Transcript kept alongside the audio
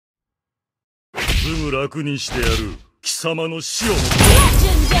すぐ楽にしてやる。貴様の死を。す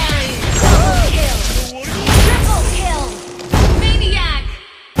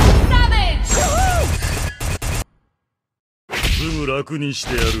ぐ楽にし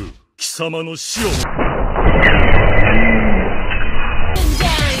てやる。貴様の死を。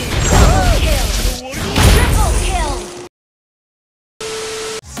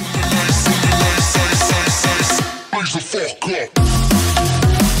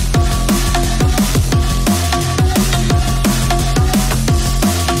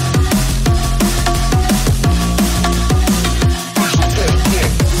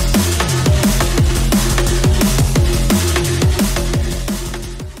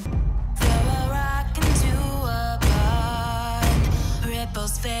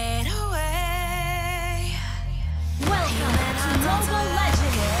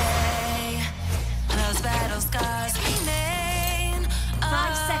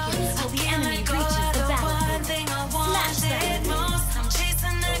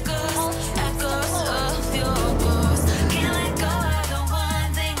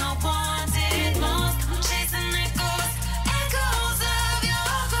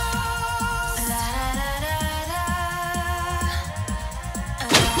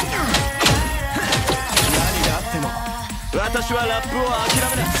私はラップを諦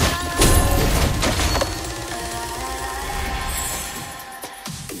めない。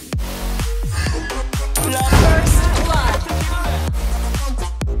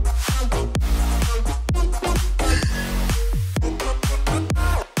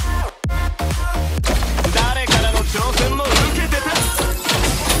誰からの挑戦も受けてた。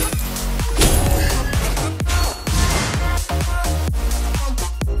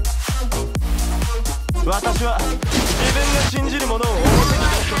私は自分が信じるものを表に出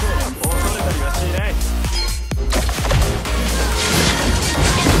すことを恐れたりはしない。自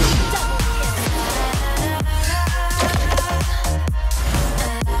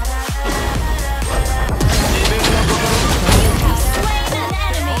分の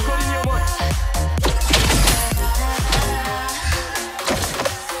心の誇りに思い。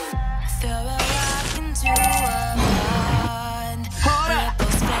ほら、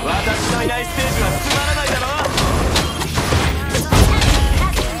私のいないステージはつまらないだろう。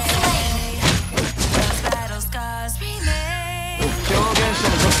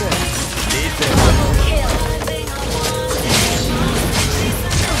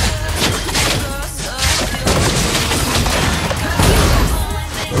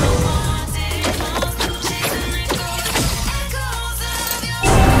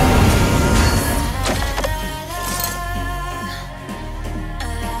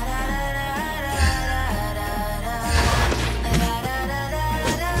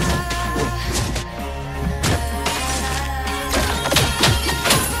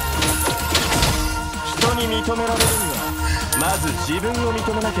認められるにはまず自分を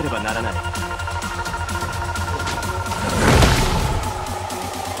認めなければならない。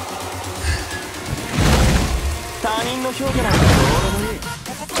他人の評価なんてどうでもいい。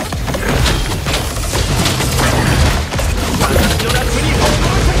私のラップに驚い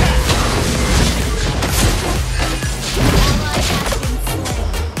たか。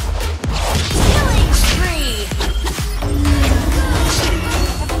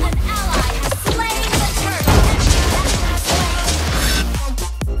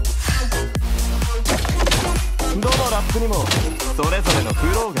どのラップにもそれぞれの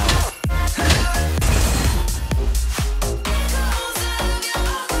フローがある。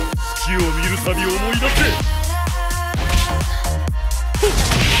月を見るたび思い出せ。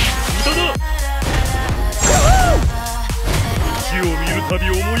歌だ。月を見るた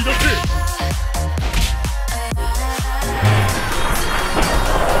び思い出せ。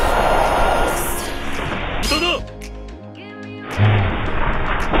歌だ。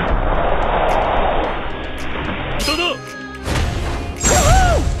歌だ。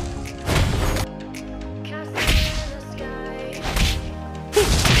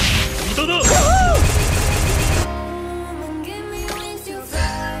歌だ。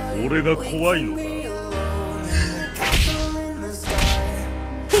俺が怖いのか。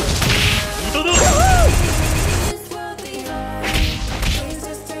歌だ。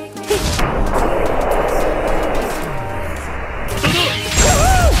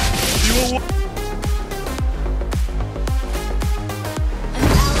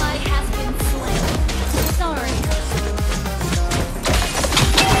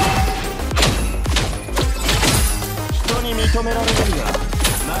認められるには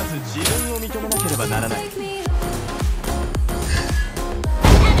まず自分を認めなければならない。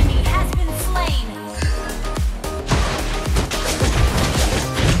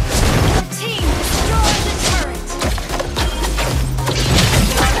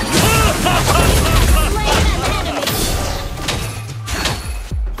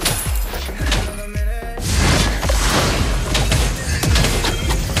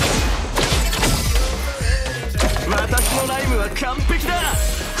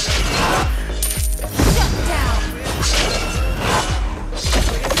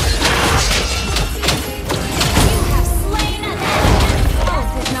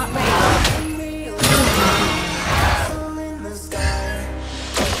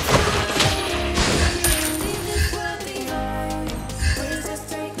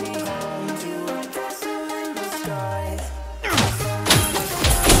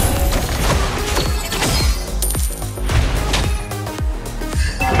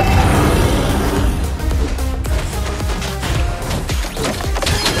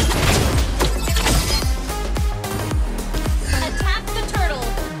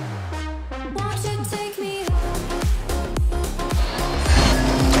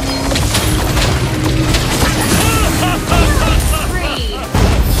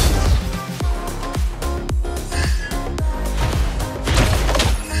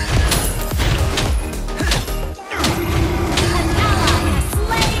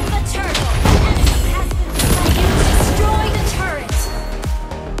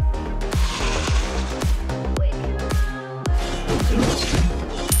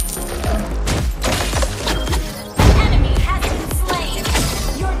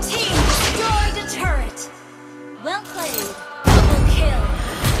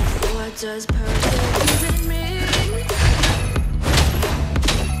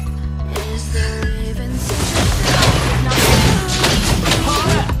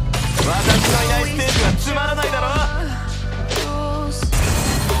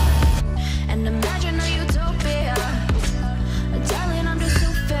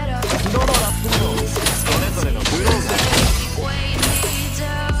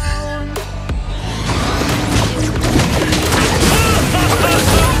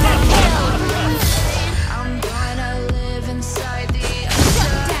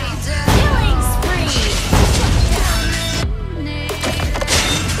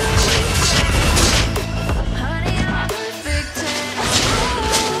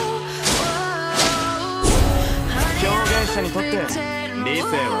理性は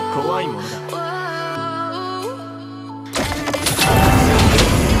怖いものだ。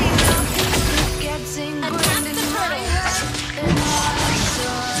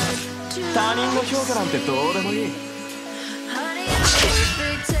他人の評価なんてどうでもいい。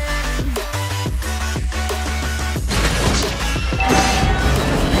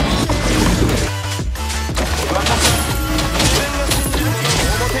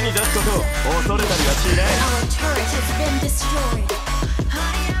手に出すことを恐れたりはしない。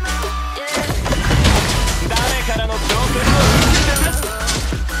誰からの挑戦を受けてる。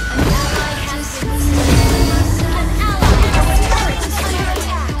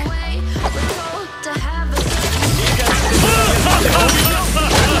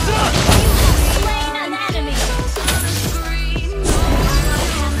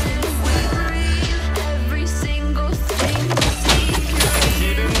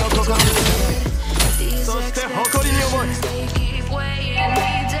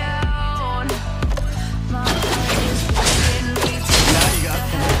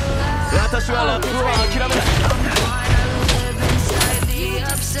私はラップを諦めない。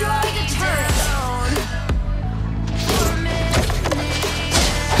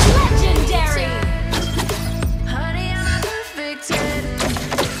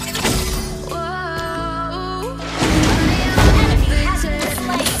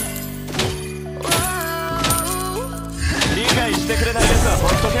理解してくれないやつはほっ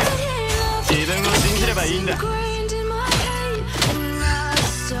とけ。自分を信じればいいんだ。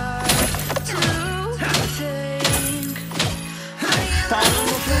他人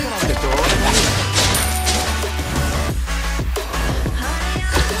の評価なんてどうでもいい。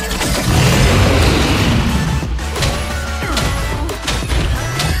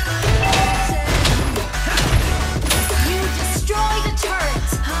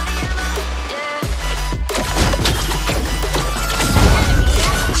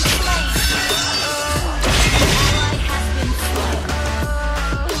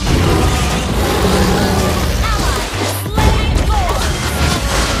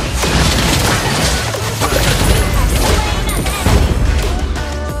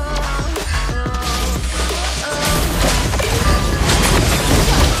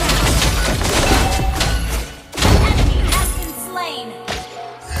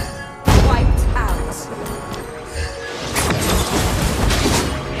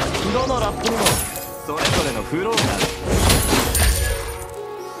どのラップにもそれぞれのフローがある。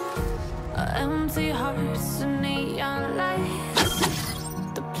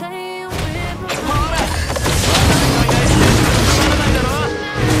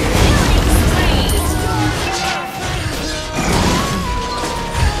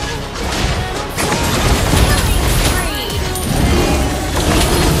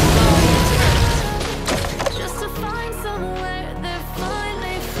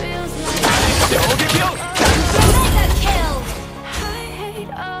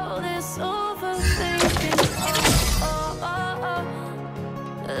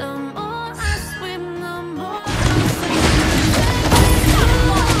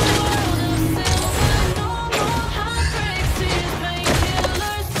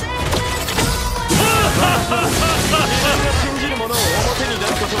信じる者を表に出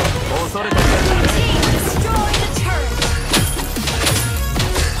すことを恐れていない。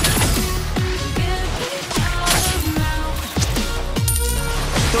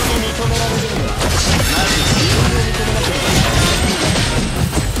人に認められるにはまず自分を認めなければならな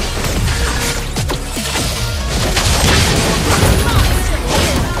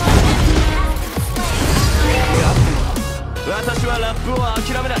い。私はラップを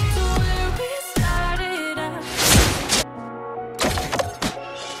諦めない。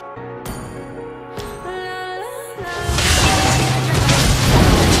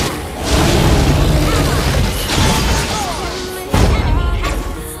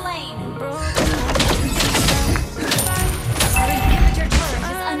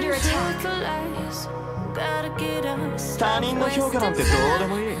他人の評価なんてどうで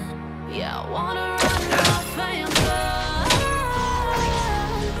もいい。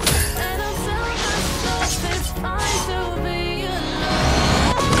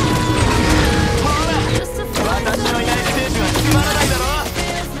私のいないステージはつまらないだろ。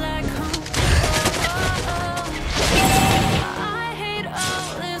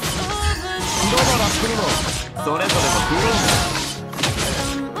どのラップにもそれぞれのフローが。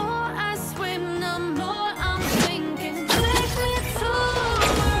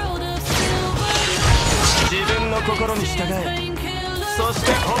自分の心に従え。そし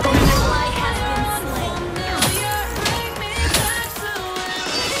て誇りに。